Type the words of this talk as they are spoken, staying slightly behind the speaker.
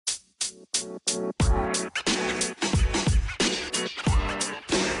Hi,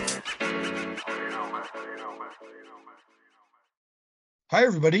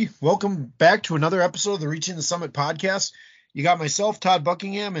 everybody. Welcome back to another episode of the Reaching the Summit podcast. You got myself, Todd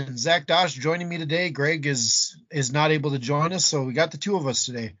Buckingham, and Zach Dosh joining me today. Greg is not able to join us, so we got the two of us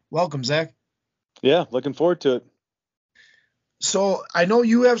today. Welcome, Zach. Yeah, looking forward to it. So I know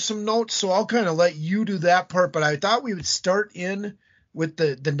you have some notes, so I'll kind of let you do that part, but I thought we would start in with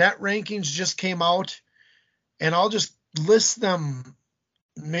the net rankings just came out, and I'll just list them.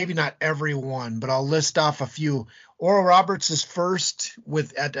 Maybe not every one, but I'll list off a few. Oral Roberts is first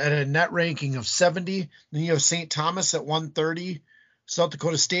with at a net ranking of 70. Then you have St. Thomas at 130, South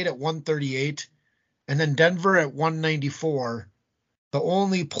Dakota State at 138, and then Denver at 194. The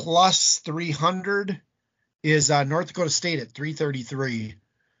only plus 300 is North Dakota State at 333.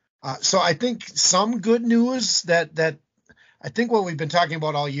 So I think some good news that I think what we've been talking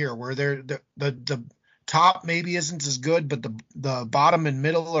about all year, where the top maybe isn't as good, but the bottom and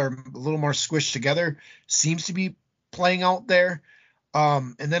middle are a little more squished together, seems to be playing out there.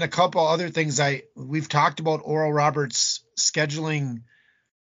 And then a couple other things we've talked about Oral Roberts scheduling.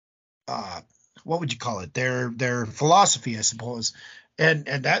 What would you call it? Their philosophy, I suppose, and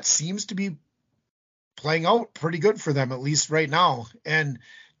that seems to be playing out pretty good for them, at least right now. And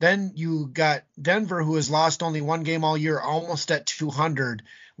then you got Denver, who has lost only one game all year, almost at 200,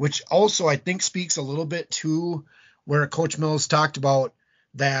 which also I think speaks a little bit to where Coach Mills talked about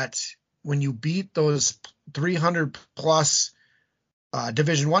that when you beat those 300 plus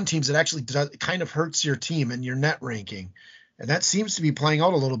Division I teams, it actually kind of hurts your team and your net ranking. And that seems to be playing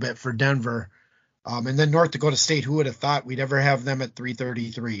out a little bit for Denver. And then North Dakota State, who would have thought we'd ever have them at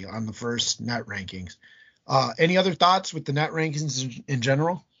 333 on the first net rankings? Any other thoughts with the net rankings in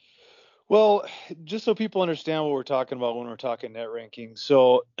general? Well, just so people understand what we're talking about when we're talking net rankings.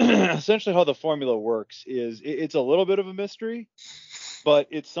 So essentially how the formula works is it's a little bit of a mystery, but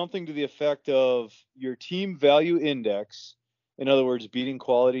it's something to the effect of your team value index, in other words, beating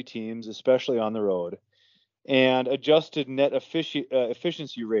quality teams, especially on the road, and adjusted net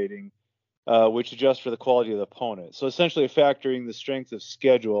efficiency rating, which adjusts for the quality of the opponent. So essentially factoring the strength of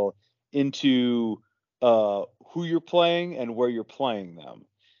schedule into who you're playing and where you're playing them.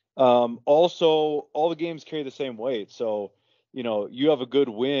 Also, all the games carry the same weight. So, you have a good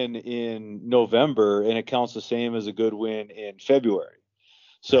win in November and it counts the same as a good win in February.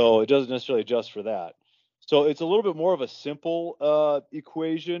 So it doesn't necessarily adjust for that. So it's a little bit more of a simple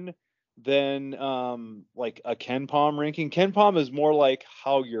equation than like a KenPom ranking. KenPom is more like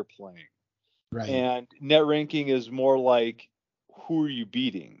how you're playing. Right. And net ranking is more like who are you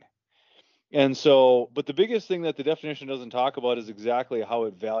beating. And so, but the biggest thing that the definition doesn't talk about is exactly how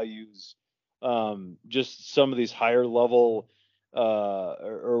it values just some of these higher level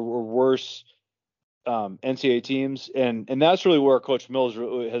or worse NCAA teams, and that's really where Coach Mills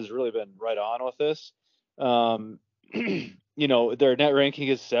has really been right on with this. Their net ranking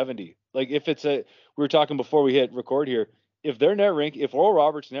is 70. Like if we were talking before we hit record here, if Oral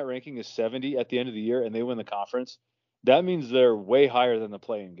Roberts net ranking is 70 at the end of the year and they win the conference, that means they're way higher than the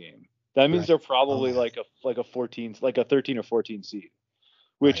playing game. That means they're probably like a 14, like a 13 or 14 seed,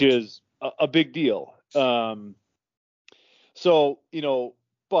 which is a big deal. So,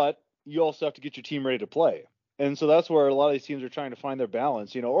 but you also have to get your team ready to play. And so that's where a lot of these teams are trying to find their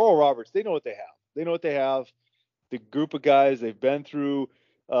balance. Oral Roberts, they know what they have. They know what they have. The group of guys, they've been through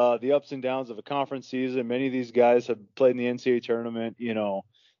the ups and downs of a conference season. Many of these guys have played in the NCAA tournament.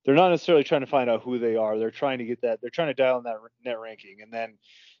 They're not necessarily trying to find out who they are. They're trying to get that. They're trying to dial in that net ranking. And then,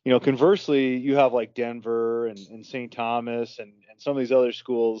 conversely, you have like Denver and St. Thomas and some of these other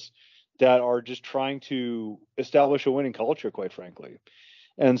schools that are just trying to establish a winning culture, quite frankly.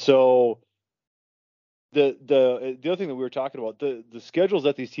 And so the other thing that we were talking about, the schedules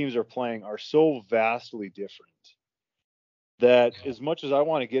that these teams are playing are so vastly different that as much as I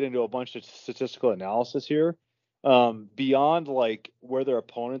want to get into a bunch of statistical analysis here, beyond like where their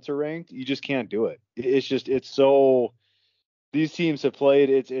opponents are ranked, you just can't do it. These teams have played,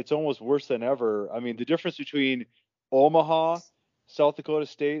 it's almost worse than ever. I mean, the difference between Omaha, South Dakota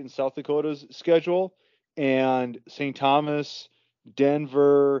State, and South Dakota's schedule, and St. Thomas,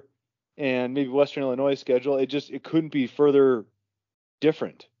 Denver, and maybe Western Illinois' schedule, it couldn't be further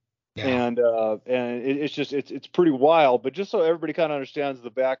different. Yeah. And it's pretty wild. But just so everybody kind of understands the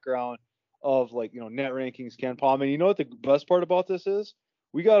background of like net rankings, KenPom, and what the best part about this is,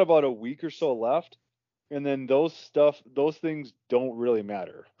 we got about a week or so left. And then those things don't really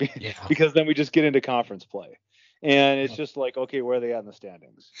matter because then we just get into conference play, and it's just like, okay, where are they at in the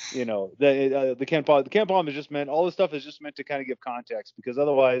standings? The KenPom is just meant, all this stuff is just meant to kind of give context, because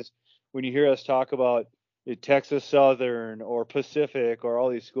otherwise when you hear us talk about Texas Southern or Pacific or all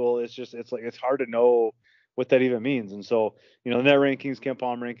these schools, it's hard to know what that even means. And so, net rankings,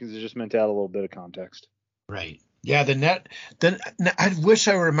 KenPom rankings is just meant to add a little bit of context. Right. Yeah, the net. Then I wish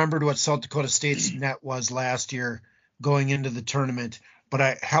I remembered what South Dakota State's net was last year going into the tournament, but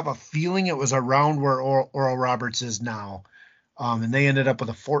I have a feeling it was around where Oral Roberts is now. And they ended up with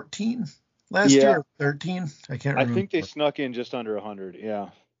a 14 last year, or 13. I can't remember. I think they snuck in just under 100. Yeah.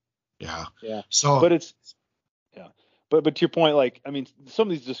 Yeah. Yeah. So, but to your point, like, I mean, some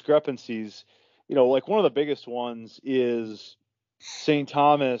of these discrepancies, like one of the biggest ones is St.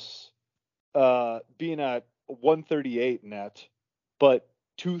 Thomas being at 138 net, but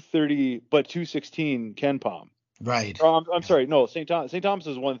 216 KenPom. right. I'm sorry, no, St. Thomas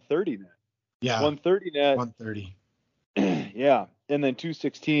is 130 net. Yeah. 130 net. 130. Yeah, and then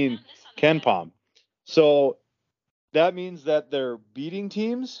 216 KenPom. So that means that they're beating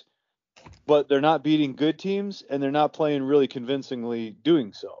teams, but they're not beating good teams, and they're not playing really convincingly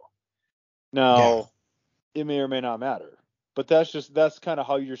doing so. Now, It may or may not matter, but that's kind of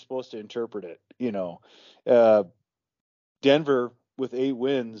how you're supposed to interpret it. Denver with 8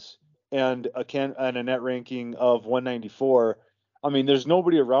 wins and a net ranking of 194. I mean, there's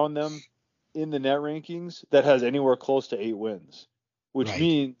nobody around them in the net rankings that has anywhere close to 8 wins, which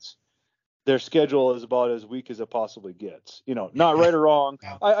means their schedule is about as weak as it possibly gets. Not right or wrong.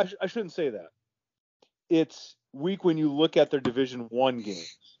 Yeah. I shouldn't say that. It's weak when you look at their Division I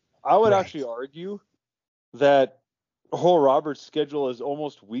games. I would actually argue that Oral Roberts' schedule is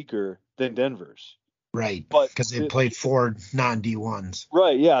almost weaker than Denver's. Right, because they played 4 non-D1s.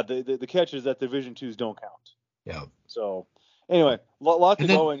 Right, yeah. The catch is that Division IIs don't count. Yeah. So, anyway, lot to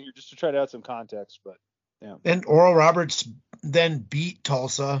go in here just to try to add some context, but yeah. And Oral Roberts then beat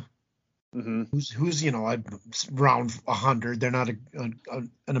Tulsa, who's around 100. They're not an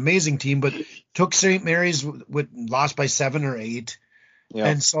amazing team, but took St. Mary's, lost by 7 or 8. Yeah.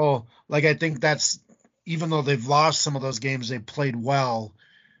 And so, I think that's, even though they've lost some of those games, they played well.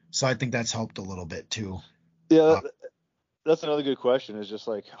 So I think that's helped a little bit too. Yeah, that's another good question. Is just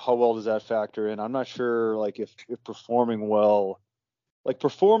how well does that factor in? I'm not sure if performing well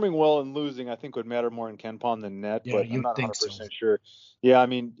and losing, I think would matter more in KenPom than net, but I'm not 100% sure. Yeah, I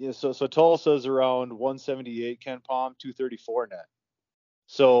mean, so Tulsa's around 178 KenPom, 234 net.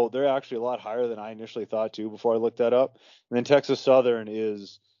 So they're actually a lot higher than I initially thought too before I looked that up. And then Texas Southern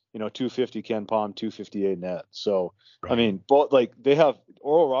is 250 KenPom, 258 net. So I mean, both they have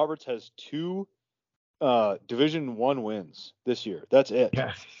Oral Roberts has 2 Division I wins this year. That's it.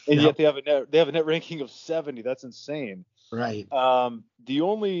 Yeah. And yet they have a net ranking of 70. That's insane. Right. The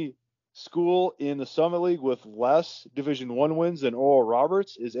only school in the Summit League with less Division I wins than Oral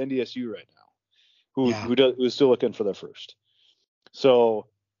Roberts is NDSU right now, who's still looking for their first. So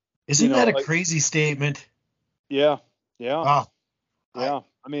isn't that a crazy statement? Yeah. Yeah. Yeah.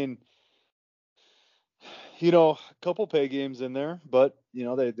 I mean, a couple pay games in there, but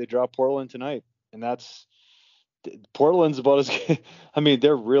they dropped Portland tonight, and Portland's about as good. I mean,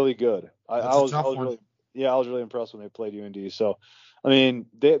 they're really good. I was really impressed when they played UND. So, I mean,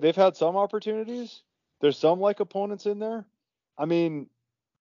 they've had some opportunities. There's some opponents in there. I mean,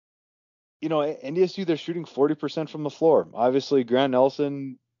 NDSU, they're shooting 40% from the floor. Obviously, Grant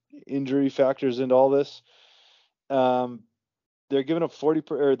Nelson injury factors into all this. They're giving up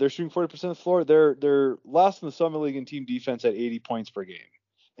they're shooting 40% of the floor. They're last in the Summer League in team defense at 80 points per game.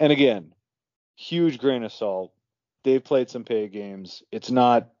 And again, huge grain of salt. They've played some pay games. It's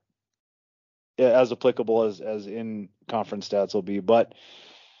not as applicable as in conference stats will be. But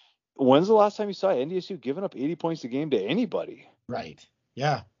when's the last time you saw NDSU giving up 80 points a game to anybody? Right.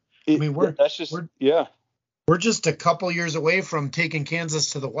 Yeah. We're just a couple years away from taking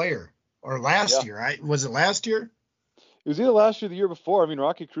Kansas to the wire. Or last year. Was it last year? It was either last year or the year before. I mean,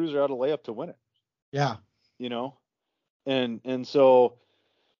 Rocky Cruiser had a layup to win it. Yeah. And so,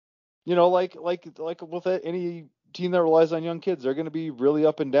 like with any team that relies on young kids, they're going to be really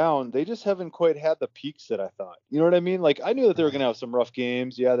up and down. They just haven't quite had the peaks that I thought. You know what I mean? I knew that they were going to have some rough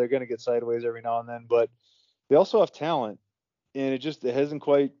games. Yeah, they're going to get sideways every now and then, but they also have talent, and it hasn't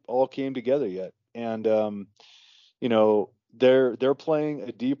quite all came together yet. And they're playing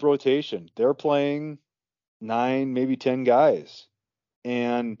a deep rotation. They're playing 9, maybe 10 guys,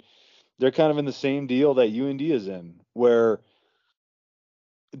 and they're kind of in the same deal that UND is in, where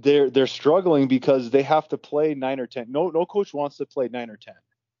they're struggling because they have to play 9 or 10. No coach wants to play 9 or 10.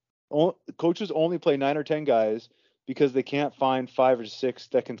 Coaches only play 9 or 10 guys because they can't find 5 or 6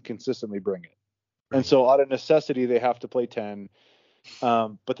 that can consistently bring it. Right. And so out of necessity, they have to play 10.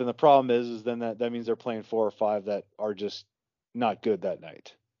 But then the problem is then that means they're playing 4 or 5 that are just not good that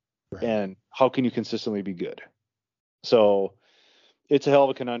night. Right. And how can you consistently be good? So it's a hell of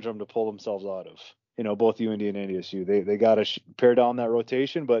a conundrum to pull themselves out of. Both UND and NDSU, they got to pare down that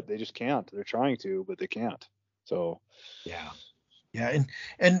rotation, but they just can't. They're trying to, but they can't. So Yeah. Yeah.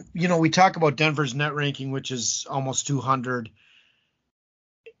 And we talk about Denver's net ranking, which is almost 200.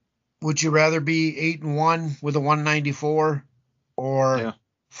 Would you rather be 8-1 with a 194 or yeah.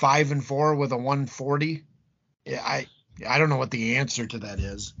 5-4 with a 140? Yeah, I don't know what the answer to that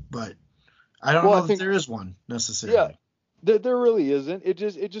is, but I don't Well, I know that think there is one yeah, necessarily. there really isn't. It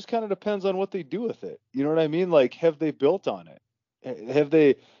just kind of depends on what they do with it. You know what I mean? Like, have they built on it? Have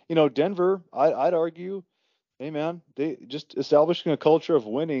they? Denver. I'd argue, hey man, they just establishing a culture of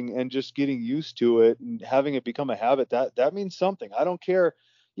winning and just getting used to it and having it become a habit. That means something. I don't care.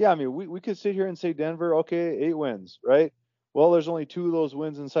 Yeah, I mean, we could sit here and say Denver, okay, 8 wins, right? Well, there's only 2 of those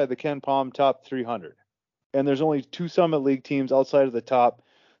wins inside the Ken Palm top 300, and there's only 2 Summit League teams outside of the top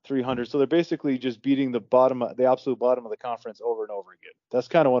 300. So they're basically just beating the absolute bottom of the conference over and over again. That's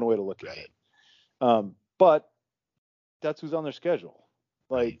kind of one way to look at Right. it. But that's who's on their schedule.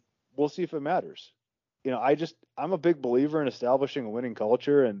 Like, Right. we'll see if it matters. I'm a big believer in establishing a winning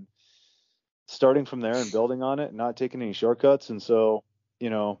culture and starting from there and building on it and not taking any shortcuts. And so, you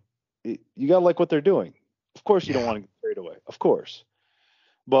got to like what they're doing. Of course, you don't Yeah. want to get carried away. Of course.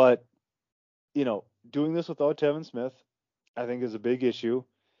 But, doing this without Tevin Smith, I think is a big issue.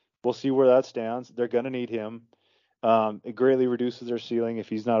 We'll see where that stands. They're going to need him. It greatly reduces their ceiling if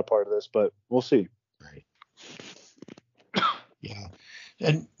he's not a part of this, but we'll see. Right. Yeah.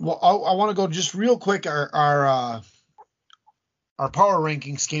 And well, I want to go just real quick. Our power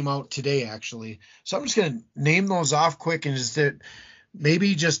rankings came out today, actually. So I'm just going to name those off quick and just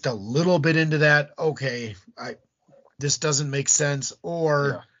maybe just a little bit into that. Okay, this doesn't make sense, or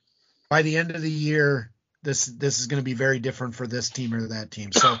Yeah. by the end of the year, this is going to be very different for this team or that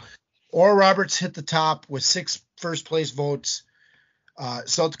team. So, Oral Roberts hit the top with 6 first place votes.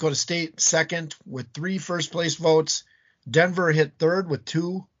 South Dakota State second with 3 first place votes. Denver hit third with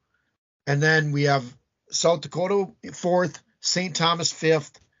 2, and then we have South Dakota fourth, St. Thomas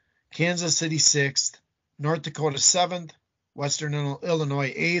fifth, Kansas City sixth, North Dakota seventh, Western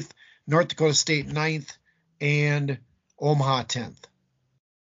Illinois eighth, North Dakota State ninth, and Omaha 10th.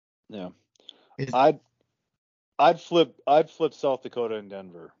 Yeah. It, I'd flip South Dakota and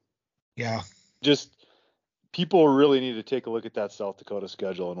Denver. yeah. Just people really need to take a look at that South Dakota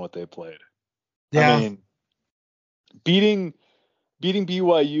schedule and what they played. Yeah. I mean, beating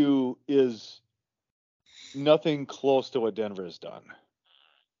BYU is nothing close to what Denver has done.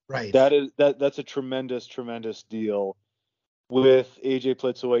 Right. That's a tremendous deal. With AJ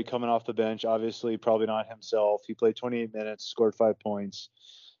Plitzoway coming off the bench, obviously probably not himself. He played 28 minutes, scored 5 points,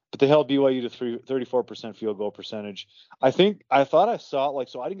 but they held BYU to 34% field goal percentage. I thought I saw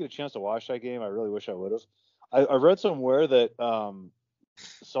so I didn't get a chance to watch that game. I really wish I would have. I read somewhere that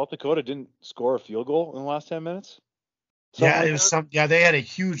South Dakota didn't score a field goal in the last 10 minutes. Something Yeah, like it was that. yeah, they had a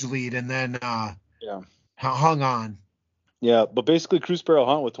huge lead and then Yeah. hung on. Yeah, but basically Cruz Barrel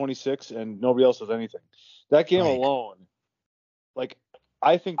Hunt with 26 and nobody else with anything. That game Right. alone,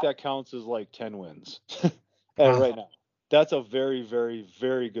 I think that counts as 10 wins right now. That's a very, very,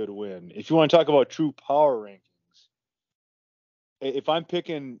 very good win. If you want to talk about true power rankings, if I'm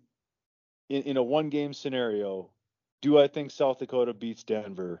picking in a 1-game scenario, do I think South Dakota beats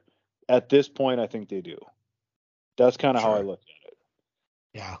Denver? At this point, I think they do. That's kind of how I Sure. look at it.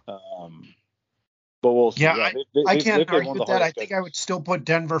 Yeah. But we'll see. Yeah, Yeah, I they've can't been argue one of with the that. hardest I think I would schedules. still put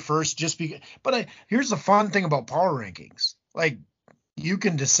Denver first just because. But here's the fun thing about power rankings. You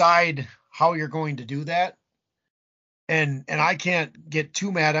can decide how you're going to do that. And I can't get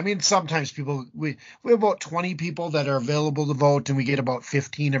too mad. I mean, sometimes we have about 20 people that are available to vote, and we get about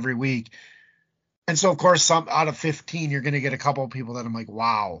 15 every week. And so, of course, some out of 15, you're going to get a couple of people that I'm like,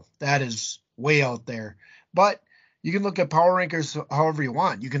 wow, that is way out there. But you can look at power rankers however you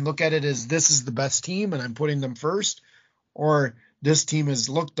want. You can look at it as this is the best team, and I'm putting them first, or this team has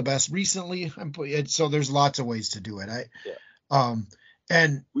looked the best recently. So there's lots of ways to do it. Yeah.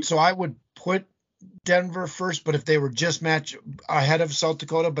 And We, so I would put Denver first, but if they were just match ahead of South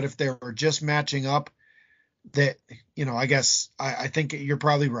Dakota, but if they were just matching up, that I guess I think you're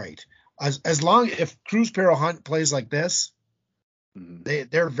probably right. As long if Cruz Pero Hunt plays like this, mm-hmm.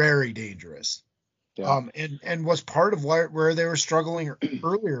 they're very dangerous. Yeah. And was part of where they were struggling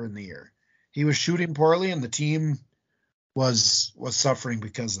earlier in the year. He was shooting poorly, and the team was suffering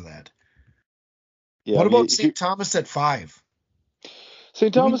because of that. Yeah. What I mean, about St. Thomas at 5?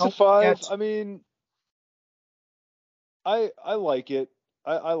 St. Do we Thomas know at 5. yet? I mean, I like it.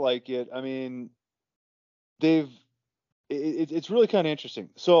 I like it. I mean, they've it's really kind of interesting.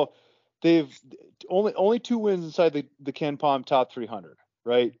 So they've only 2 wins inside the Ken Palm top 300,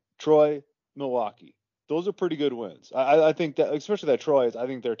 right? Troy, Milwaukee. Those are pretty good wins. I think that, especially that Troy, I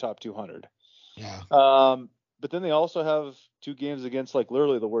think they're top 200. Yeah. But then they also have 2 games against like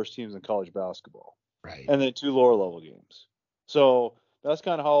literally the worst teams in college basketball, Right. and then 2 lower level games. So that's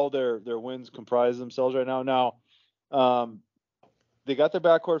kind of how their wins comprise themselves right now. Now, they got their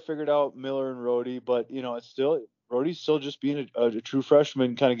backcourt figured out, Miller and Rhodey, but it's still Rhodey's still just being a true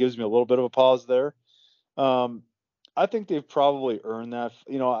freshman. Kind of gives me a little bit of a pause there. I think they've probably earned that.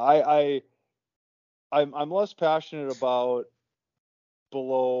 I'm less passionate about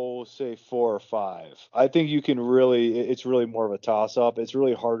below say 4 or 5. I think you can really, it's really more of a toss up. It's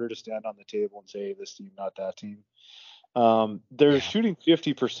really harder to stand on the table and say this team, not that team. They're shooting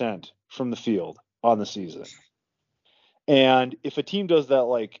 50% from the field on the season. And if a team does that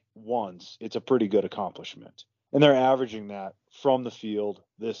like once, it's a pretty good accomplishment. And they're averaging that from the field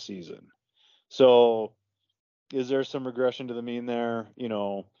this season. So is there some regression to the mean there?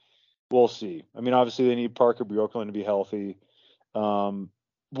 We'll see. I mean, obviously they need Parker Bjorklund to be healthy.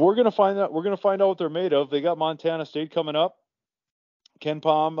 We're gonna find out what they're made of. They got Montana State coming up. Ken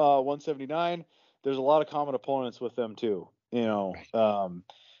Palm, 179. There's a lot of common opponents with them too. And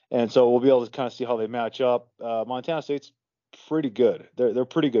so we'll be able to kind of see how they match up. Montana State's pretty good. They're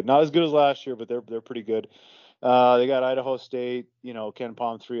pretty good. Not as good as last year, but they're pretty good. They got Idaho State. Ken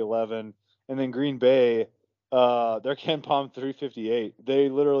Palm 311, and then Green Bay. They're Ken Palm 358. They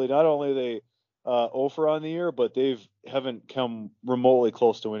literally not only they over on the year, but haven't come remotely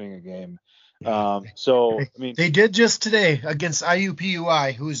close to winning a game. So I mean, they did just today against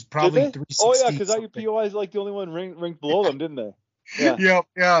IUPUI, who's probably 360. Oh yeah, because IUPUI is like the only one ranked below them, didn't they? Yeah.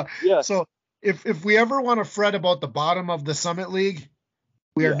 Yeah. Yeah. So if we ever want to fret about the bottom of the Summit League,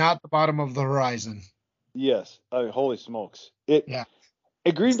 we are not the bottom of the horizon. Yes. I mean, holy smokes.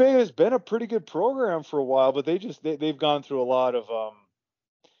 And Green Bay has been a pretty good program for a while, but they've gone through a lot of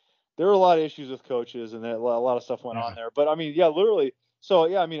there were a lot of issues with coaches and a lot of stuff went on there. But I mean, literally.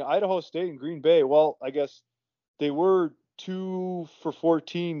 So I mean, Idaho State and Green Bay. Well, I guess they were 2 for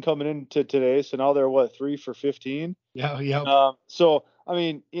 14 coming into today, so now they're 3 for 15. Yeah. So I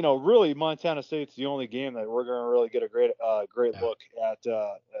mean, really, Montana State's the only game that we're going to really get a great look at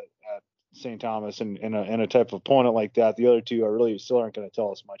St. Thomas and a type of opponent like that. The other two are really still aren't going to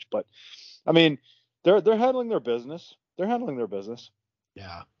tell us much. But I mean, they're handling their business.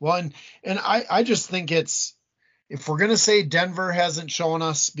 Yeah. Well, and I just think if we're going to say Denver hasn't shown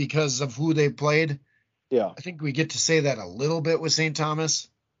us because of who they played, I think we get to say that a little bit with St. Thomas.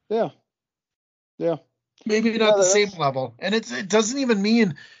 Yeah. Maybe not the same level. And it doesn't even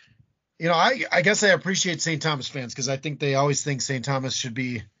mean, I guess I appreciate St. Thomas fans because I think they always think St. Thomas should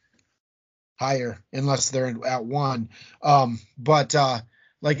be higher unless they're at 1. But I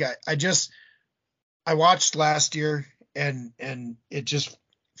watched last year and it just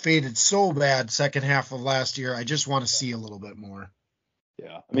faded so bad second half of last year. I just want to see a little bit more.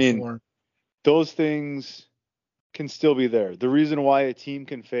 Yeah. I mean, those things can still be there. The reason why a team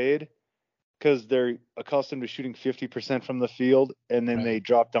can fade because they're accustomed to shooting 50% from the field and then they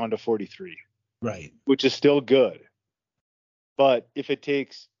drop down to 43. Right. Which is still good. But if it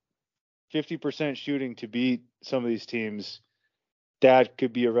takes 50% shooting to beat some of these teams, that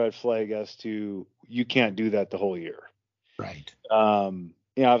could be a red flag as to you can't do that the whole year. Right.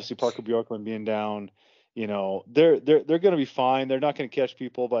 Obviously Parker Bjorklund being down, they're going to be fine. They're not going to catch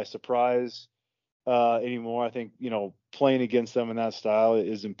people by surprise anymore. I think, playing against them in that style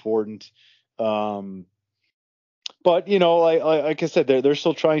is important. But like I said, they're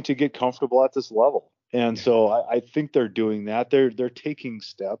still trying to get comfortable at this level. And so I think they're doing that. They're taking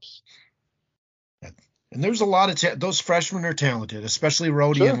steps. And there's a lot of those freshmen are talented, especially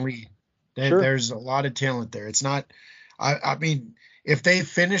Rhodey and Lee. There's a lot of talent there. It's not. I mean, if they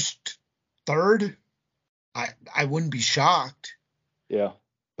finished third, I wouldn't be shocked. Yeah.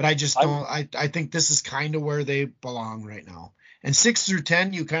 But I just don't. I think this is kind of where they belong right now. And 6 through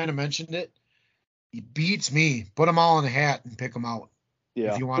 10, you kind of mentioned it. It beats me. Put them all in a hat and pick them out.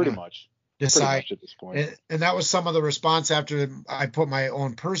 Yeah, if you want pretty much. Decide. Pretty much at this point. And that was some of the response after I put my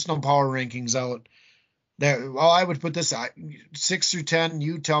own personal power rankings out. I would put this 6 through 10.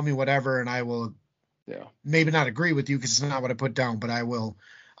 You tell me whatever, and I will. Yeah. Maybe not agree with you because it's not what I put down, but I will.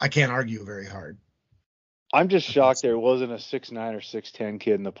 I can't argue very hard. I'm just shocked there wasn't a 6'9" or 6'10"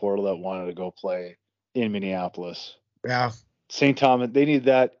 kid in the portal that wanted to go play in Minneapolis. Yeah. St. Thomas, they need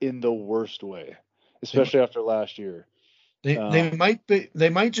that in the worst way, especially after last year. They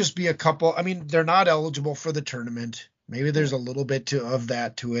might just be a couple. I mean, they're not eligible for the tournament. Maybe there's a little bit of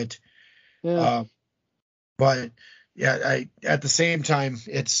that to it. Yeah. But At the same time,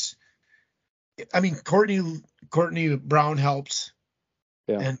 Courtney Brown helps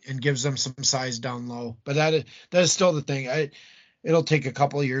and gives them some size down low, but that is still the thing. It'll take a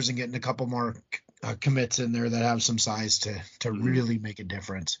couple of years and getting a couple more commits in there that have some size to really make a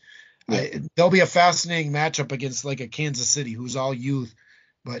difference. Yeah. There'll be a fascinating matchup against like a Kansas City who's all youth,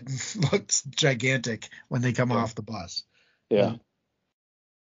 but looks gigantic when they come off the bus. Yeah.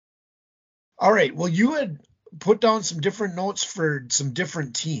 All right. Well, you had put down some different notes for some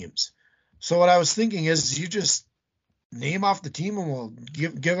different teams. So what I was thinking is you just name off the team and we'll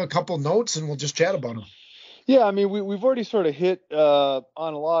give a couple notes and we'll just chat about them. Yeah, I mean, we've already sort of hit on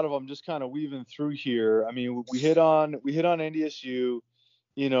a lot of them, just kind of weaving through here. I mean, we hit on NDSU.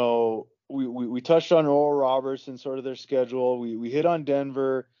 You know, we touched on Oral Roberts and sort of their schedule. We hit on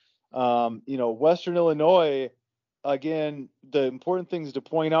Denver. You know, Western Illinois. Again, the important things to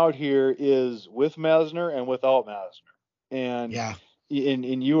point out here is with Masner and without Masner. And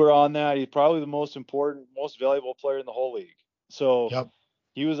and you were on that. He's probably the most important, most valuable player in the whole league. So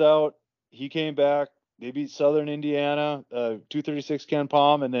he was out. He came back. They beat Southern Indiana, 236 Ken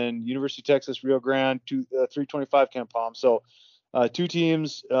Palm, and then University of Texas Rio Grande, 325 Ken Palm. So two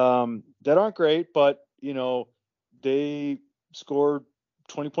teams that aren't great, but you know they scored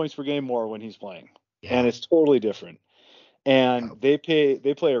 20 points per game more when he's playing, and it's totally different. And they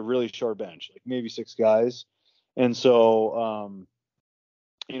play a really short bench, like maybe 6 guys, and so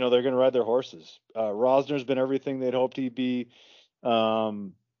you know they're going to ride their horses. Rosner's been everything they'd hoped he'd be,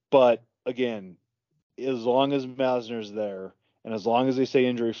 but again, as long as Masner's there and as long as they stay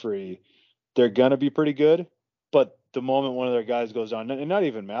injury free, they're going to be pretty good. But the moment one of their guys goes down, and not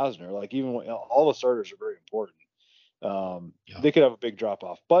even Masner, like even all the starters are very important. They could have a big drop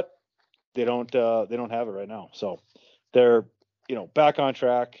off, but they don't have it right now. So they're, you know, back on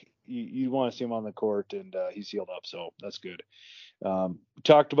track. You want to see him on the court, and he's healed up. So that's good. We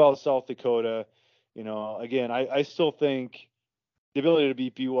talked about South Dakota. You know, again, I still think the ability to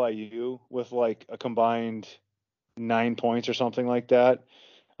beat BYU with like a combined 9 points or something like that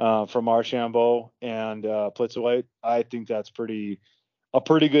from Archambault and Plitzwhite, I think that's a pretty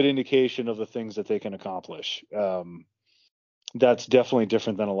good indication of the things that they can accomplish. That's definitely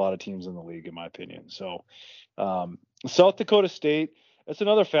different than a lot of teams in the league, in my opinion. So South Dakota State, that's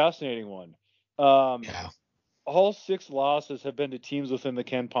another fascinating one. All 6 losses have been to teams within the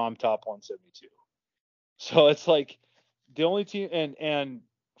Ken Palm top 172. So it's like the only team, and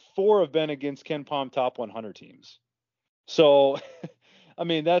 4 have been against Ken Palm top 100 teams. So, I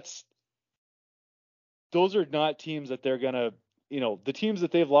mean, those are not teams that they're going to, you know, the teams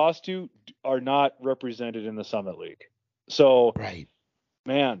that they've lost to are not represented in the Summit League. So,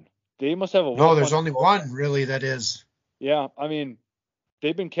 man, they must have a No, there's only one really that is. Yeah, I mean,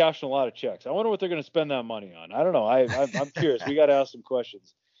 they've been cashing a lot of checks. I wonder what they're going to spend that money on. I don't know. I'm curious. We got to ask some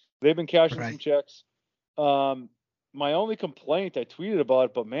questions. They've been cashing some checks. My only complaint, I tweeted about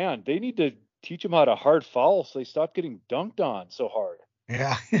it, but man, they need to teach them how to hard foul so they stop getting dunked on so hard.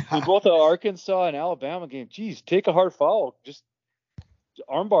 Yeah. In both the Arkansas and Alabama game, geez, take a hard foul, just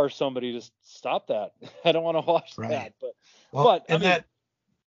armbar somebody to stop that. I don't want to watch that, but I mean,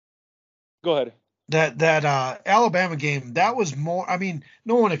 go ahead. That Alabama game, that was more. I mean,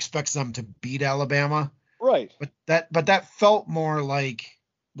 no one expects them to beat Alabama, right? But that felt more like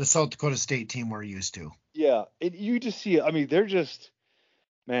the South Dakota State team we're used to. Yeah, and you just see, I mean, they're just,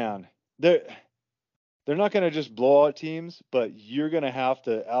 man, they're not going to just blow out teams, but you're going to have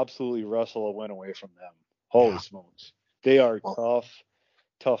to absolutely wrestle a win away from them. Holy smokes. They are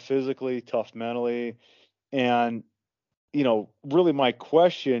tough physically, tough mentally. And, you know, really my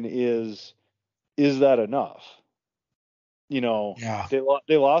question is that enough? You know,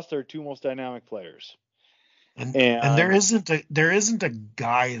 they lost their 2 most dynamic players. And there isn't a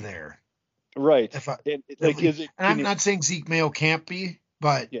guy there. Right. I'm not saying Zeke Mayo can't be,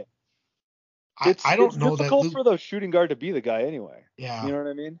 but I don't know that it's difficult for the shooting guard to be the guy anyway. Yeah. You know what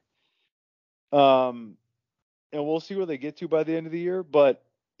I mean? And we'll see where they get to by the end of the year. But,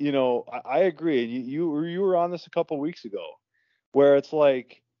 you know, I agree. And you were on this a couple of weeks ago where it's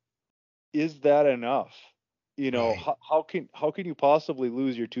like, is that enough? You know, how can you possibly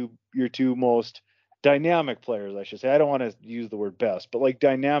lose your two most dynamic players, I should say. I don't want to use the word best, but like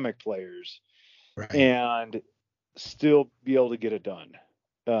dynamic players, and still be able to get it done.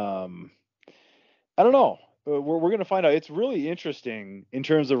 I don't know. We're going to find out. It's really interesting in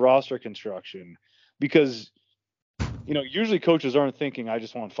terms of roster construction because, you know, usually coaches aren't thinking, I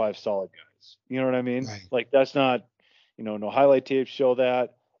just want 5 solid guys. You know what I mean? Like that's not, you know, no highlight tapes show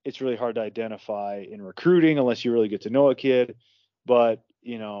that. It's really hard to identify in recruiting unless you really get to know a kid. But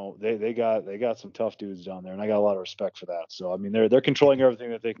they got some tough dudes down there, and I got a lot of respect for that. So I mean, they're controlling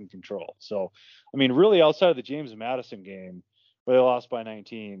everything that they can control. So I mean, really outside of the James Madison game where they lost by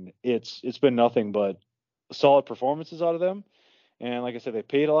 19, it's been nothing but solid performances out of them. And like I said, they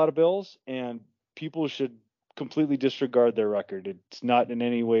paid a lot of bills, and people should completely disregard their record. It's not in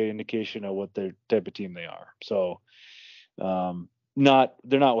any way indication of what their type of team they are. So they're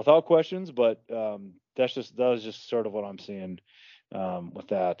not without questions, but that was just sort of what I'm seeing with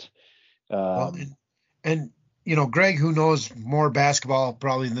that. Well, and Greg, who knows more basketball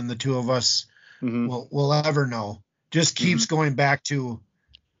probably than the two of us will ever know, just keeps going back to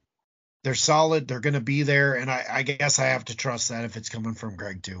they're solid, they're going to be there, and I guess I have to trust that if it's coming from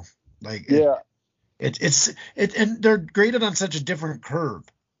Greg too. Like, yeah, and they're graded on such a different curve.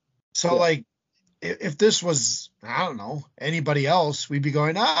 So like, if this was, I don't know, anybody else, we'd be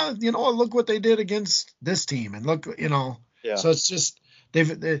going, look what they did against this team, and look, Yeah. So it's just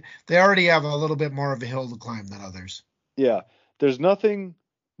they already have a little bit more of a hill to climb than others. Yeah, there's nothing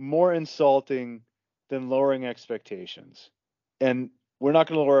more insulting than lowering expectations, and we're not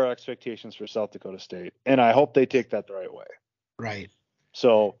going to lower our expectations for South Dakota State, and I hope they take that the right way. Right.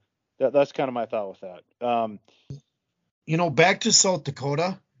 So that's kind of my thought with that. Back to South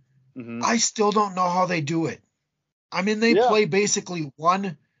Dakota, I still don't know how they do it. I mean, they play basically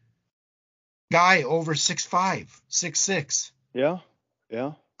one guy over 6'5", 6'6". Yeah.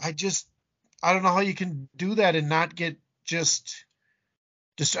 I don't know how you can do that and not get just.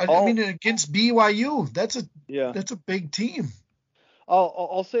 I mean, against BYU, that's a big team.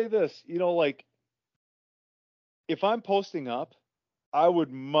 I'll say this, like, if I'm posting up, I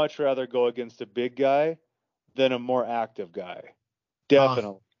would much rather go against a big guy than a more active guy.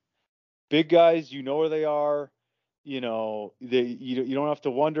 Definitely. Big guys, where they are. You don't have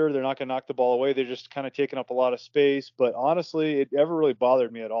to wonder. They're not going to knock the ball away. They're just kind of taking up a lot of space. But honestly, it never really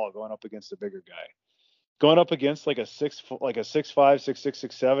bothered me at all going up against a bigger guy. Going up against like a 6'5", 6'6",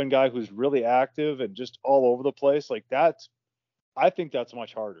 6'7" guy who's really active and just all over the place, like I think that's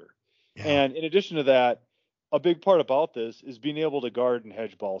much harder. Yeah. And in addition to that, a big part about this is being able to guard and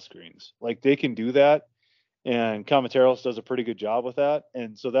hedge ball screens. Like, they can do that, and Kamateros does a pretty good job with that.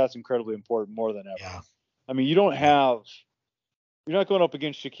 And so that's incredibly important more than ever. Yeah. I mean, you're not going up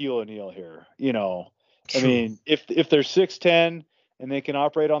against Shaquille O'Neal here. True. I mean, if they're 6'10" and they can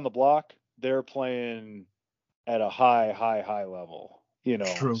operate on the block, they're playing at a high level.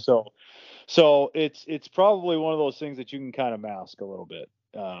 True. So it's probably one of those things that you can kind of mask a little bit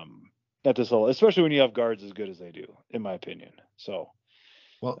at this level, especially when you have guards as good as they do, in my opinion. So.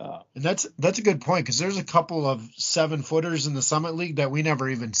 Well, and that's a good point, because there's a couple of 7-footers in the Summit League that we never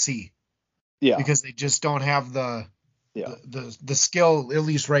even see. Yeah. Because they just don't have the skill, at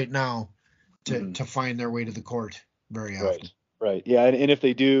least right now, to find their way to the court very often. Right. Yeah, and if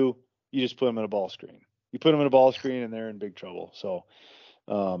they do, you just put them in a ball screen. You put them in a ball screen, and they're in big trouble. So,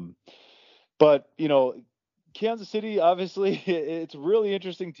 but Kansas City, obviously, it's a really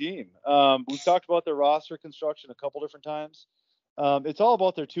interesting team. We've talked about their roster construction a couple different times. It's all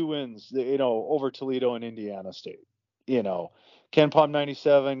about their 2 wins, over Toledo and Indiana State. KenPom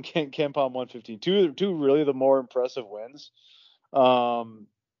 97, KenPom 115. Two really the more impressive wins.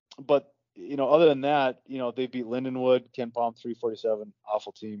 But other than that, they beat Lindenwood, KenPom 347,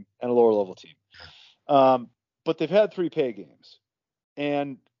 awful team, and a lower level team. But they've had 3 pay games,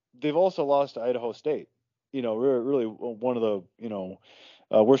 and they've also lost to Idaho State. Really one of the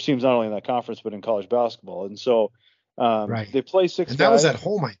worst teams not only in that conference but in college basketball. And so they play 6 and guys. That was at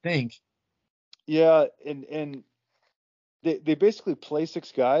home, I think. Yeah, and they basically play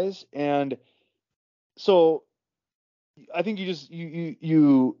 6 guys, and so I think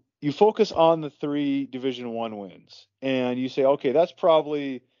you focus on the 3 Division I wins, and you say, okay, that's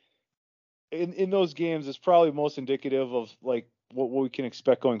probably in those games, it's probably most indicative of like what we can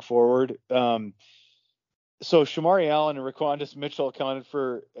expect going forward. So Shamari Allen and Raquandis Mitchell accounted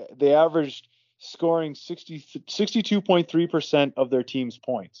for, they averaged scoring 62.3% of their team's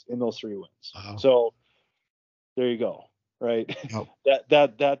points in those 3 wins. Wow. So there you go. Right.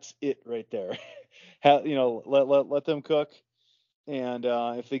 Yep. That's it right there. Let them cook. And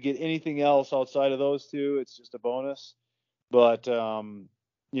if they get anything else outside of those 2, it's just a bonus. But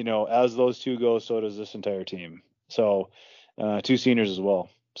as those 2 go, so does this entire team. So 2 seniors as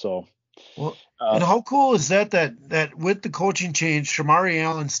well. So. Well, and how cool is that with the coaching change, Shamari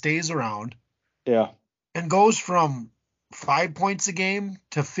Allen stays around. Yeah. And goes from 5 points a game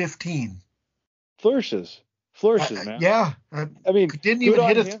to 15. Flourishes, man. Yeah. I mean, didn't even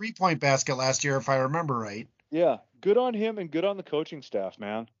hit a 3-point basket last year, if I remember right. Yeah. Good on him and good on the coaching staff,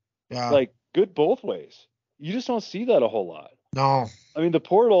 man. Yeah. Like, good both ways. You just don't see that a whole lot. No. I mean, the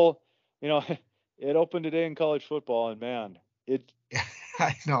portal, you know, it opened today in college football, and man, it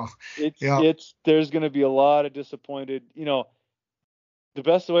I know. it's Yeah. it's there's going to be a lot of disappointed. The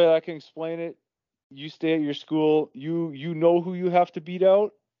best way I can explain it, you stay at your school, you know who you have to beat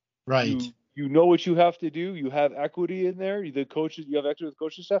out. Right. You know what you have to do. You have equity in there. The coaches, you have equity with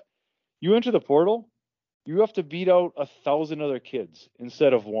coaching staff. You enter the portal, you have to beat out 1,000 other kids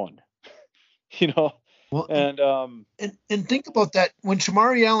instead of one. You know, Well, and and think about that when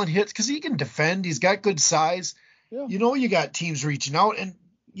Shamari Allen hits, because he can defend, he's got good size. yeah, You got teams reaching out, and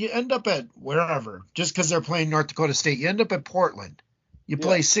you end up at wherever just because they're playing North Dakota State. You end up at Portland. You yeah,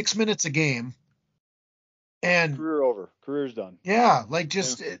 play 6 minutes a game, and career over, career's done. yeah,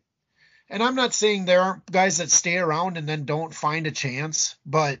 Yeah. and I'm not saying there aren't guys that stay around and then don't find a chance,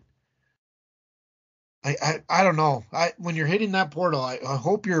 but I don't know. When you're hitting that portal, I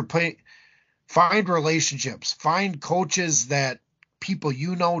hope you're playing. Find relationships, find coaches that people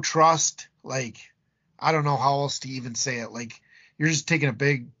trust. Like, I don't know how else to even say it. Like, you're just taking a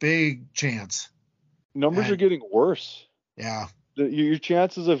big chance. Numbers are And getting worse. yeah, Your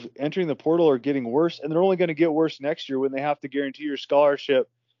chances of entering the portal are getting worse, and they're only going to get worse next year when they have to guarantee your scholarship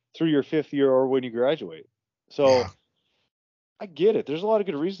through your 5th year or when you graduate. yeah. So I get it. There's a lot of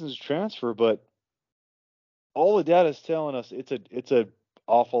good reasons to transfer, but all the data is telling us it's a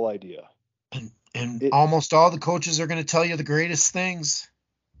awful idea. And It almost all the coaches are going to tell you the greatest things.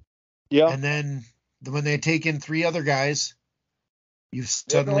 Yeah, And then when they take in three other guys, you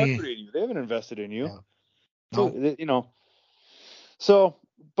they have no suddenly, equity in you. They haven't invested in you. yeah, So no, so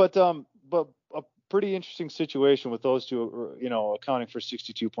but a pretty interesting situation with those two, accounting for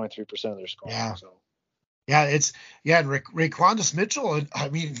 62.3% of their scoring. yeah. So Yeah, and Raquandis Mitchell. And I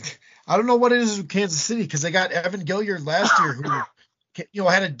mean, I don't know what it is with Kansas City because they got Evan Gilliard last year who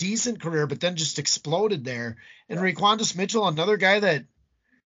had a decent career but then just exploded there. And yeah, Raquandis Mitchell, another guy that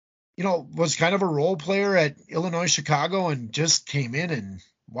was kind of a role player at Illinois Chicago and just came in and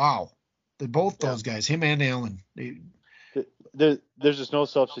wow, both yeah. those guys, him and Allen. There's just no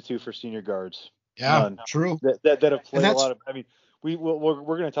substitute for senior guards. Yeah, None true. that have And played a lot of. I mean, we're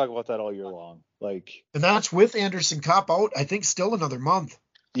going to talk about that all year long. Like, that's with Anderson Kopp out. I think still another month.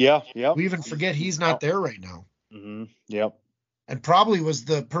 yeah, yep. We even forget He's he's been not out. there right now. Yep. And probably was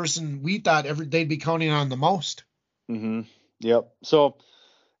the person we thought they'd be counting on the most. Yep. So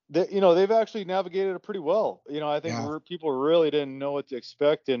they've actually navigated it pretty well. I think Yeah, people really didn't know what to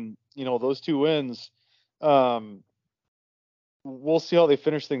expect, and those 2 wins. We'll see how they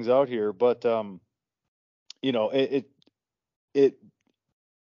finish things out here, but it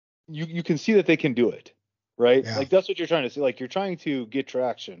you can see that they can do it, right? yeah. Like that's what you're trying to see. Like you're trying to get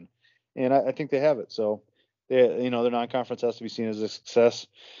traction, and I think they have it. So their non-conference has to be seen as a success.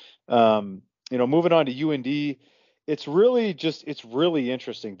 Moving on to UND, it's really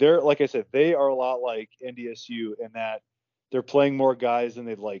interesting. They're, like I said, they are a lot like NDSU in that they're playing more guys than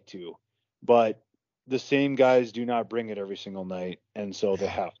they'd like to, but the same guys do not bring it every single night, and so they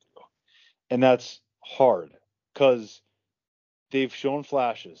Yeah. have to, and that's hard because they've shown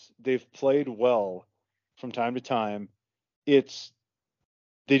flashes. They've played well from time to time. They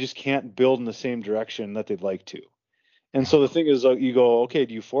just can't build in the same direction that they'd like to. And Yeah. so the thing is, you go, okay,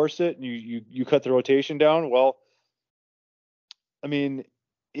 do you force it and you cut the rotation down? Well, I mean,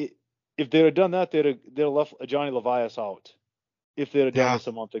 if they'd have done that, they'd have left Johnny Levias out. If they'd have done Yeah. this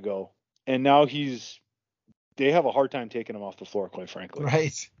a month ago, and now they have a hard time taking him off the floor, quite frankly,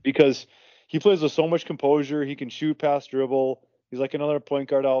 Right. because he plays with so much composure. He can shoot, pass, dribble. He's like another point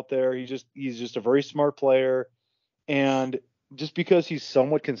guard out there. He's just a very smart player, and just because he's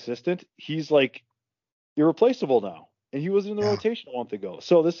somewhat consistent, he's like irreplaceable now. And he wasn't in the Yeah. rotation a month ago.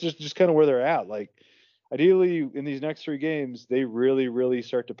 So this is just kind of where they're at. Like, ideally, in these next 3 games, they really, really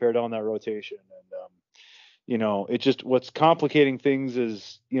start to pare down that rotation. And it just, what's complicating things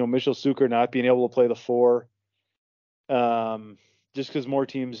is Mitchell Suker not being able to play the 4. Just because more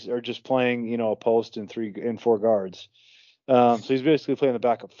teams are just playing a post and 3 and 4 guards. So he's basically playing the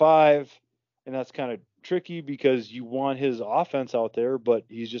backup 5, and that's kind of tricky because you want his offense out there, but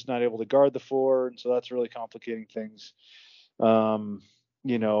he's just not able to guard the 4, and so that's really complicating things. But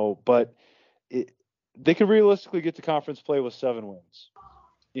they could realistically get to conference play with 7 wins.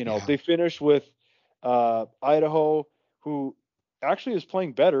 Yeah. They finish with Idaho, who actually is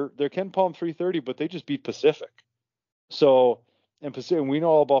playing better. They're Ken Palm 330, but they just beat Pacific. So, and we know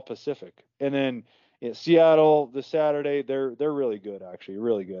all about Pacific. And then Seattle this Saturday, they're really good, actually,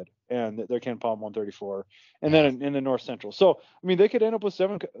 really good. And they're Ken Palm 134. And Yeah. then in the North Central. So, I mean, they could end up with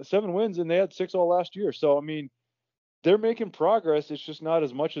seven wins, and they had 6 all last year. So, I mean, they're making progress. It's just not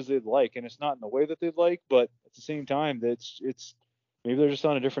as much as they'd like, and it's not in the way that they'd like. But at the same time, it's Maybe they're just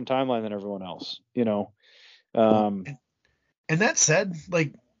on a different timeline than everyone else, you know. And that said,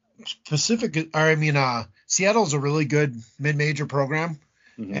 like Seattle's a really good mid-major program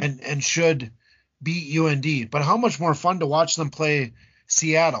and should beat UND. But how much more fun to watch them play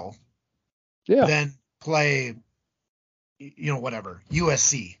Seattle than play, whatever,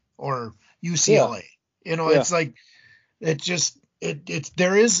 USC or UCLA. It's like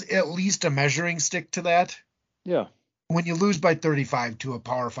there is at least a measuring stick to that. Yeah. When you lose by 35 to a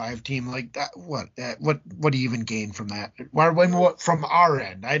Power 5 team like that, what do you even gain from that? From our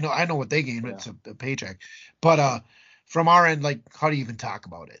end, I know what they gain. It's a paycheck, but from our end, like, how do you even talk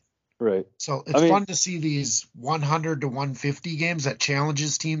about it? Right. So it's fun to see these 100 to 150 games that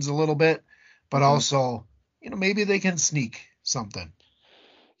challenges teams a little bit, but also, maybe they can sneak something.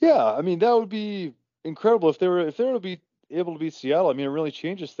 Yeah, I mean, that would be incredible if they were to be able to beat Seattle. I mean, it really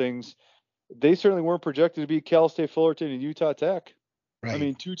changes things. They certainly weren't projected to beat Cal State Fullerton and Utah Tech. Right. I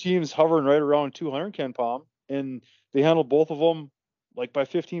mean, two teams hovering right around 200 KenPom, and they handled both of them like by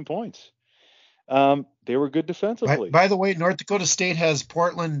 15 points. They were good defensively. By the way, North Dakota State has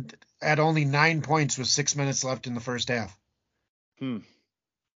Portland at only 9 points with 6 minutes left in the first half.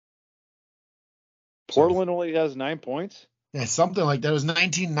 Portland only has 9 points? Yeah, something like that. It was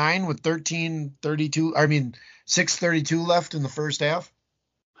 19-9 with 6:32 left in the first half.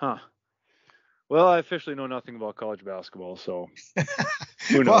 Huh. Well, I officially know nothing about college basketball, so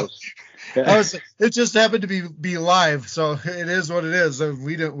who knows? It just happened to be live, so it is what it is.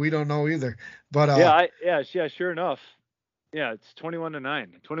 We don't know either. But sure enough. Yeah, it's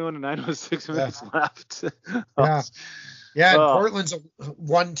 21-9. 21-9 with 6 minutes left. Yeah. Portland's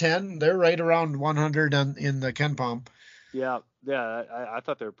 110. They're right around 100 in the KenPom. Yeah. I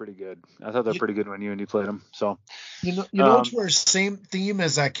thought they were pretty good. I thought they were pretty good when UND played them. So to our same theme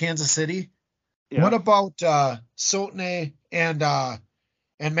as Kansas City. Yeah. What about Sotne and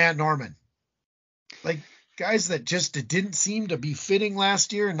Matt Norman? Like, guys that just didn't seem to be fitting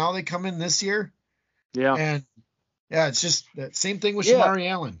last year, and now they come in this year. Yeah. And it's just that same thing with Shamari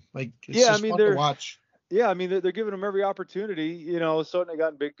Allen. Like, it's just fun to watch. Yeah, I mean, they're giving him every opportunity. Sotne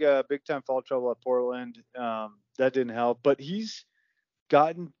got in big time foul trouble at Portland. That didn't help, but he's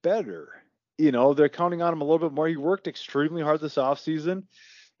gotten better. They're counting on him a little bit more. He worked extremely hard this offseason.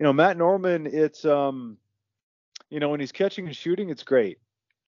 Matt Norman, it's, when he's catching and shooting, it's great.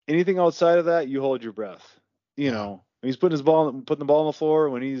 Anything outside of that, you hold your breath. When he's putting the ball on the floor,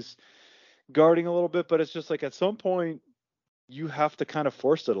 when he's guarding a little bit, but it's just like at some point you have to kind of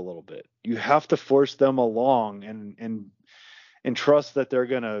force it a little bit. You have to force them along and trust that they're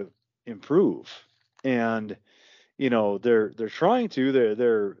going to improve. And, they're trying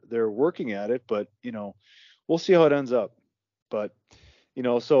to, they're working at it, but, we'll see how it ends up. But,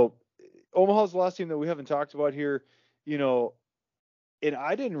 so Omaha's the last team that we haven't talked about here, and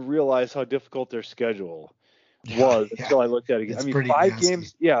I didn't realize how difficult their schedule was until I looked at it again. I mean,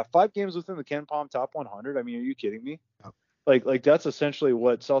 5 games within the KenPom top 100. I mean, are you kidding me? Yep. Like that's essentially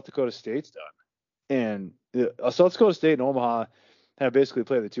what South Dakota State's done. And South Dakota State and Omaha have basically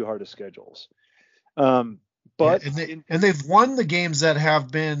played the two hardest schedules. But they've won the games that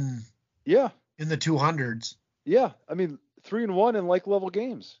have been in the 200s. Yeah, I mean 3-1 in like level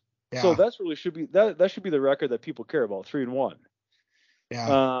games. Yeah. So that's really should be the record that people care about, 3-1.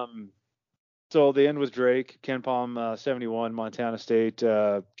 Yeah. So the end was Drake, KenPom 71, Montana State,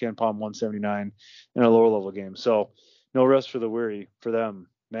 KenPom 179 in a lower level game. So no rest for the weary for them,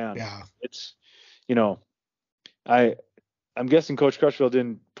 man. Yeah. It's, I'm guessing Coach Crutchfield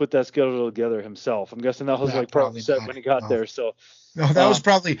didn't put that schedule together himself. I'm guessing that was probably set when he got there. So no, that was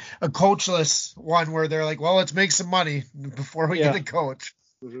probably a coachless one where they're like, well, let's make some money before we get a coach.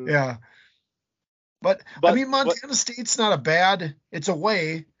 Mm-hmm. Yeah. But I mean, Montana State's not a bad, it's a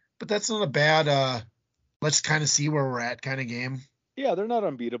way, but that's not a bad, let's kind of see where we're at kind of game. Yeah, they're not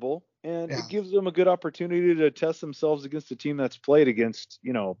unbeatable. And it gives them a good opportunity to test themselves against a team that's played against,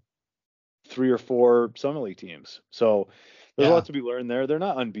 3 or 4 Summit League teams. So there's a lot to be learned there. They're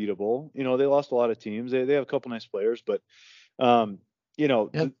not unbeatable. They lost a lot of teams. They have a couple nice players, but,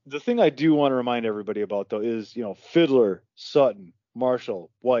 the thing I do want to remind everybody about, though, is, Fiddler, Sutton, Marshall,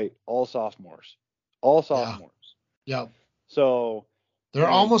 White, all sophomores. Yeah. So they're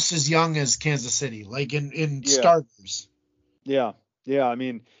almost as young as Kansas City, like in starters. Yeah. Yeah. I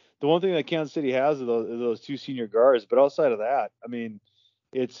mean, the one thing that Kansas City has is those 2 senior guards, but outside of that, I mean,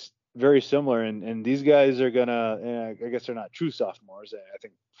 it's very similar. And these guys are gonna, I guess they're not true sophomores. I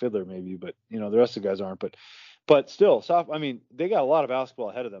think Fiddler maybe, but the rest of the guys aren't. But still, I mean, they got a lot of basketball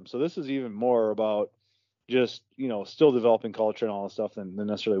ahead of them. So this is even more about just, still developing culture and all that stuff than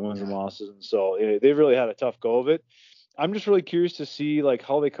necessarily wins and losses. And so they've really had a tough go of it. I'm just really curious to see like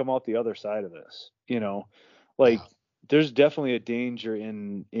how they come out the other side of this. Like there's definitely a danger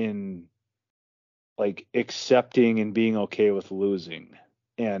in like accepting and being okay with losing.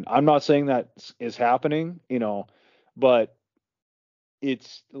 And I'm not saying that is happening, but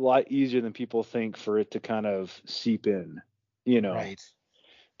it's a lot easier than people think for it to kind of seep in, Right.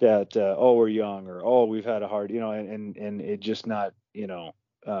 that, oh, we're young, or, oh, we've had a hard, and it just not,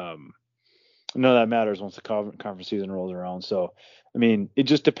 none of that matters once the conference season rolls around. So, I mean, it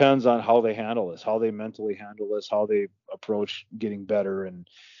just depends on how they handle this, how they mentally handle this, how they approach getting better. And,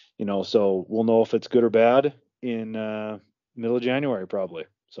 so we'll know if it's good or bad in middle of January, probably.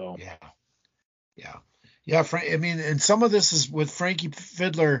 So, yeah. I mean, and some of this is with Frankie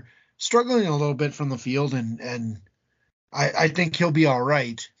Fiddler struggling a little bit from the field, and I think he'll be all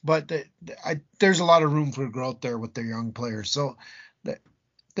right. But there's a lot of room for growth there with their young players. So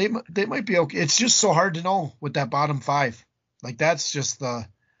they might be okay. It's just so hard to know with that bottom five. Like that's just I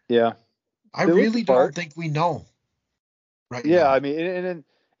really don't think we know right now. Yeah, I mean,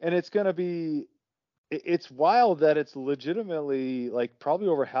 and it's gonna be, it's wild that it's legitimately like probably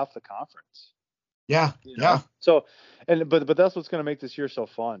over half the conference. Yeah, yeah. So, but that's what's gonna make this year so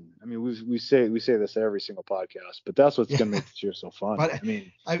fun. I mean, we say this at every single podcast, but that's what's gonna make this year so fun. But I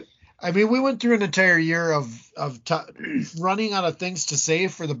mean, we went through an entire year of running out of things to say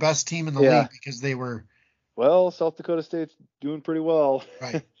for the best team in the league because they were. Well, South Dakota State's doing pretty well.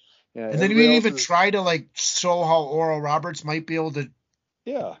 Right. And then we even try to like show how Oral Roberts might be able to.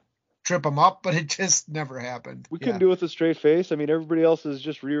 Yeah. Trip them up, but it just never happened. We couldn't do it with a straight face. I mean, everybody else is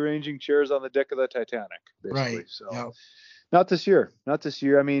just rearranging chairs on the deck of the Titanic, basically. Right. So, not this year.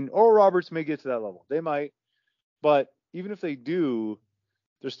 I mean, Oral Roberts may get to that level. They might, but even if they do,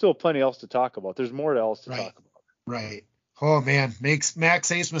 there's still plenty else to talk about. There's more else to talk about. Right. Oh man, makes Max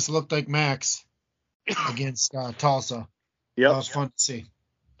Asmus look like Max against Tulsa. Yep. That was fun to see.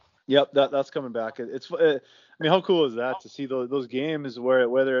 Yep, that's coming back. I mean, how cool is that to see those games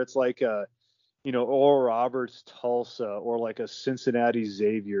whether it's like Oral Roberts Tulsa or like a Cincinnati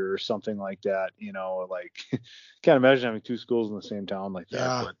Xavier or something like that. Like can't imagine having two schools in the same town like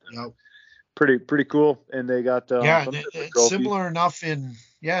that. Yeah. But, pretty cool. And they got it's similar enough in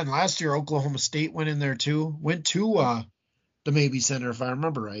last year Oklahoma State went in there too. Went to the Mabee Center if I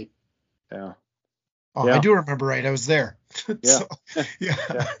remember right. Yeah. Oh, yeah. I do remember right. I was there. Yeah. So,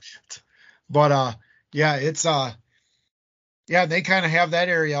 yeah. But it's they kind of have that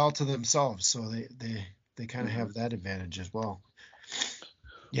area all to themselves, so they kind of have that advantage as well.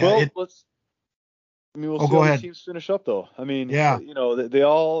 Yeah. Well, we'll see go how ahead. The teams finish up though. I mean, yeah. They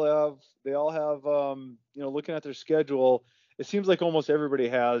all have looking at their schedule, it seems like almost everybody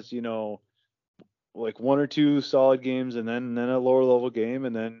has like one or two solid games and then a lower level game,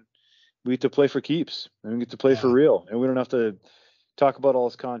 and then we get to play for keeps and we get to play for real, and we don't have to talk about all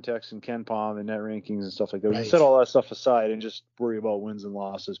this context and Ken Palm and net rankings and stuff like that. We can set all that stuff aside and just worry about wins and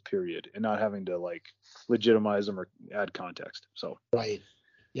losses, period, and not having to like legitimize them or add context. So right.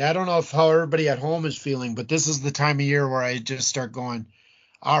 Yeah, I don't know how everybody at home is feeling, but this is the time of year where I just start going,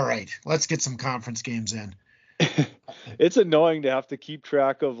 all right, let's get some conference games in. It's annoying to have to keep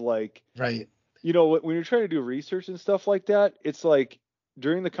track of like, right. When you're trying to do research and stuff like that, it's like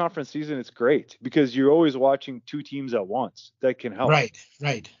during the conference season, it's great because you're always watching two teams at once. That can help. Right.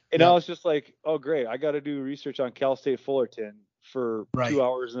 And now it's just like, oh, great, I got to do research on Cal State Fullerton for 2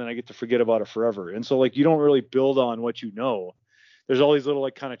 hours and then I get to forget about it forever. And so like you don't really build on what you know. There's all these little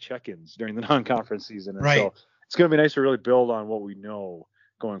like kind of check-ins during the non-conference season. And so it's going to be nice to really build on what we know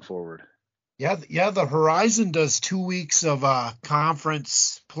going forward. Yeah, the Horizon does 2 weeks of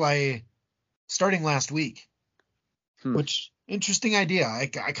conference play starting last week, which interesting idea. I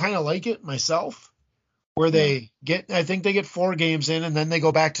kind of like it myself, where I think they get 4 games in and then they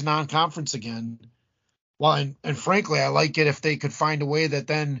go back to non-conference again. Well, and frankly, I like it if they could find a way that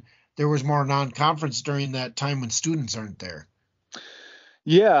then there was more non-conference during that time when students aren't there.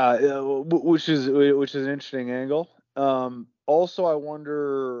 Yeah, which is an interesting angle. Also, I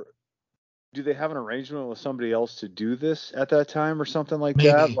wonder, do they have an arrangement with somebody else to do this at that time or something like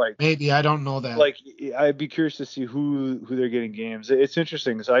that? Like maybe I don't know that. Like I'd be curious to see who they're getting games. It's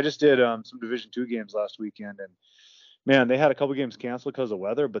interesting. So I just did some Division II games last weekend, and man, they had a couple games canceled because of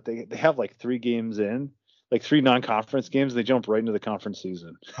weather, but they have like 3 games in, like 3 non-conference games. They jump right into the conference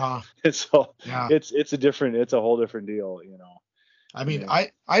season. And so it's a whole different deal, I mean,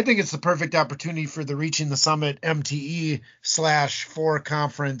 I think it's the perfect opportunity for the Reaching the Summit MTE /4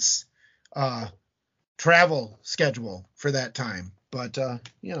 conference travel schedule for that time. But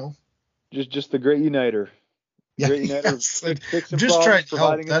just the great uniter. Yeah, great uniter. yes. Just trying to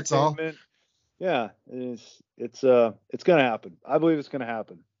help. That's all. Yeah, it's gonna happen. I believe it's gonna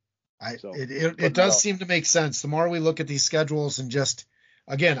happen. So It does seem to make sense. The more we look at these schedules and just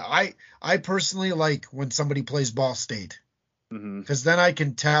again, I personally like when somebody plays Ball State because then I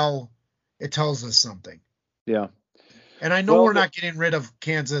can tell it tells us something. Yeah. And I know we're not getting rid of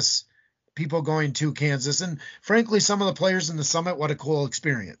Kansas, people going to Kansas, and frankly, some of the players in the Summit, what a cool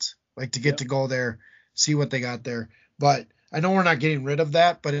experience, like to get to go there, see what they got there. But I know we're not getting rid of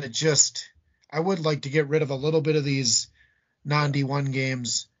that, but I would like to get rid of a little bit of these non-D1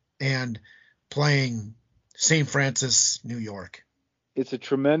 games and playing St. Francis, New York. It's a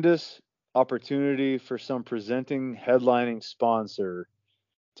tremendous opportunity for some presenting headlining sponsor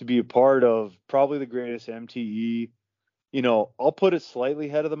to be a part of probably the greatest MTE. I'll put it slightly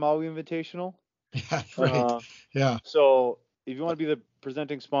ahead of the Maui Invitational. Yeah, right. Yeah. So if you want to be the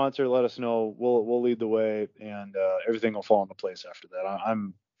presenting sponsor, let us know. We'll lead the way, and everything will fall into place after that.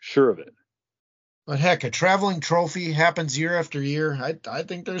 I'm sure of it. But heck, a traveling trophy happens year after year. I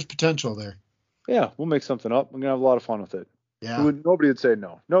think there's potential there. Yeah, we'll make something up. We're gonna have a lot of fun with it. Yeah. Nobody would say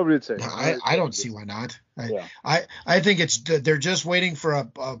no. Nobody would say no. I don't see why not. I think they're just waiting for a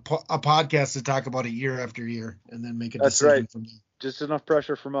podcast to talk about it year after year and then make a decision from there. Just enough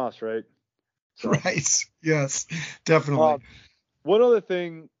pressure from us, right? So. Right. Yes, definitely. One other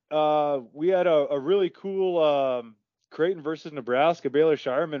thing, we had a really cool Creighton versus Nebraska, Baylor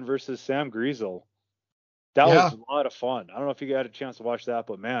Shireman versus Sam Griesel. That was a lot of fun. I don't know if you had a chance to watch that,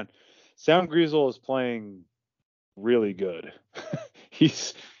 but man, Sam Griesel is playing really good.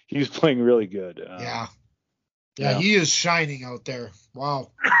 he's playing really good. Yeah, he is shining out there.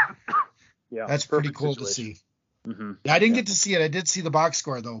 Wow. Yeah, that's pretty cool to see. Mm-hmm. Yeah, I didn't get to see it. I did see the box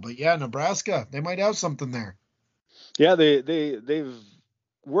score though, but yeah, Nebraska, they might have something there. Yeah,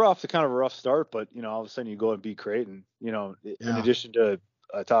 we're off to kind of a rough start, but all of a sudden you go and beat Creighton. In addition to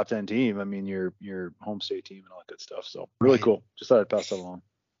a top 10 team, I mean your home state team and all that good stuff. So really cool. Just thought I'd pass that along.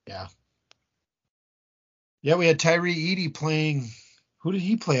 Yeah. Yeah, we had Tyree Eady playing. Who did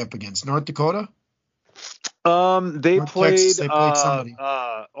he play up against? North Dakota? They played somebody.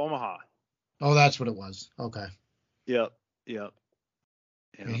 Omaha. Oh, that's what it was. Okay. Yep. Yeah,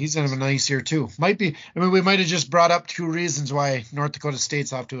 he's gonna have a nice year too. Might be. I mean, we might have just brought up two reasons why North Dakota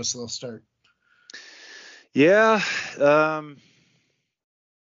State's off to a slow start. Yeah.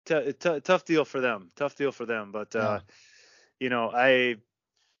 Tough deal for them. But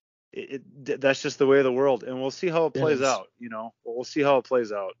that's just the way of the world, and we'll see how it plays out. We'll see how it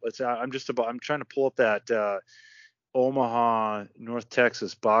plays out. I'm trying to pull up that Omaha, North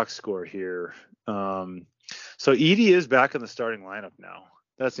Texas box score here. So Edie is back in the starting lineup now.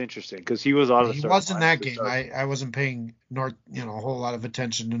 That's interesting because he was out of the starting lineup. He was in that game. I wasn't paying a whole lot of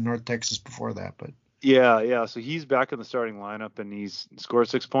attention to North Texas before that, but. Yeah. So he's back in the starting lineup, and he's scored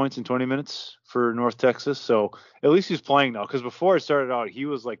 6 points in 20 minutes for North Texas. So at least he's playing now. Because before it started out, he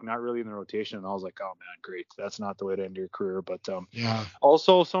was like not really in the rotation, and I was like, oh man, great. That's not the way to end your career. But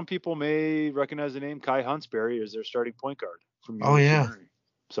also some people may recognize the name Kai Huntsberry as their starting point guard from University of Missouri.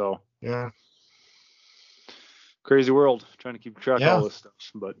 So crazy world trying to keep track of all this stuff.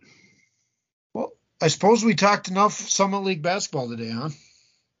 But well, I suppose we talked enough Summit League basketball today, huh?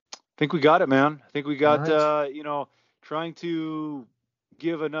 I think we got it, man. I think we got, trying to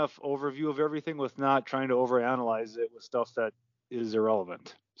give enough overview of everything with not trying to overanalyze it with stuff that is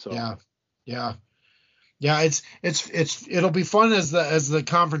irrelevant. So yeah. It'll be fun as the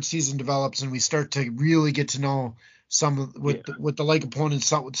conference season develops and we start to really get to know with the like opponents,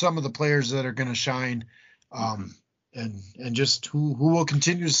 some of the players that are going to shine, and just who will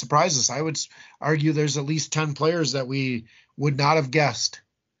continue to surprise us. I would argue there's at least 10 players that we would not have guessed.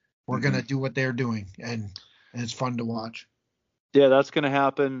 We're going to do what they're doing, and it's fun to watch. Yeah, that's going to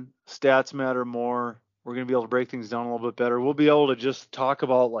happen. Stats matter more. We're going to be able to break things down a little bit better. We'll be able to just talk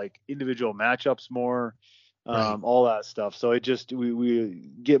about like individual matchups more, all that stuff. So it just we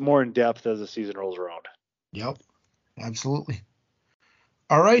get more in depth as the season rolls around. Yep, absolutely.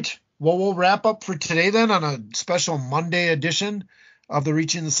 All right. Well, we'll wrap up for today then on a special Monday edition of the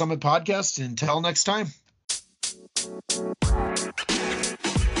Reaching the Summit podcast. Until next time.